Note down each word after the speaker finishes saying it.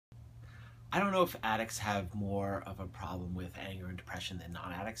I don't know if addicts have more of a problem with anger and depression than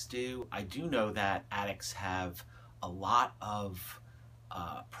non-addicts do. I do know that addicts have a lot of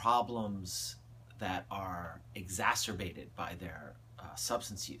problems that are exacerbated by their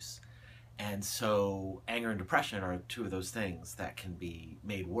substance use. And so anger and depression are two of those things that can be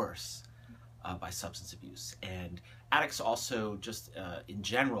made worse by substance abuse. And addicts also just in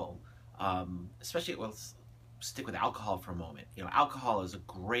general, especially, well, let's stick with alcohol for a moment. You know, alcohol is a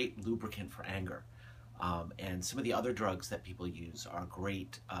great lubricant for anger. And some of the other drugs that people use are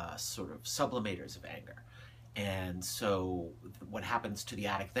great sort of sublimators of anger. And so what happens to the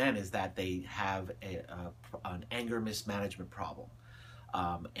addict then is that they have an anger mismanagement problem.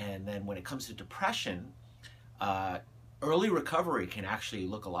 And then when it comes to depression, uh, early recovery can actually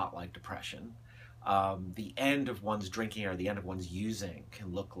look a lot like depression. The end of one's drinking or the end of one's using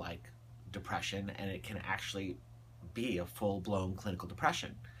can look like depression, and it can actually be a full-blown clinical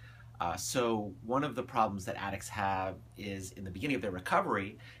depression. So one of the problems that addicts have is in the beginning of their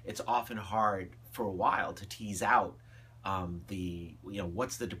recovery, it's often hard for a while to tease out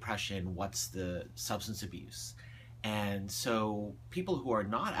what's the depression, what's the substance abuse. And so people who are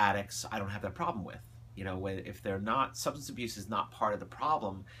not addicts, I don't have that problem with. You know, if they're not, substance abuse is not part of the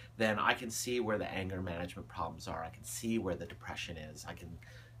problem, then I can see where the anger management problems are. I can see where the depression is. I can,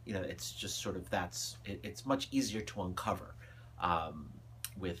 it's just sort of it's much easier to uncover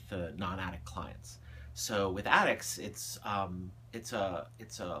with non-addict clients. So with addicts, it's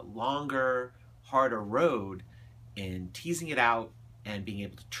a longer, harder road in teasing it out and being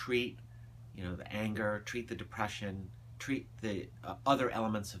able to treat the anger, treat the depression, treat the other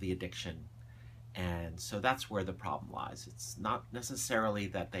elements of the addiction. And so that's where the problem lies. It's not necessarily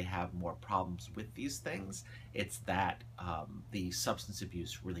that they have more problems with these things, it's that the substance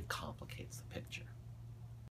abuse really complicates the picture.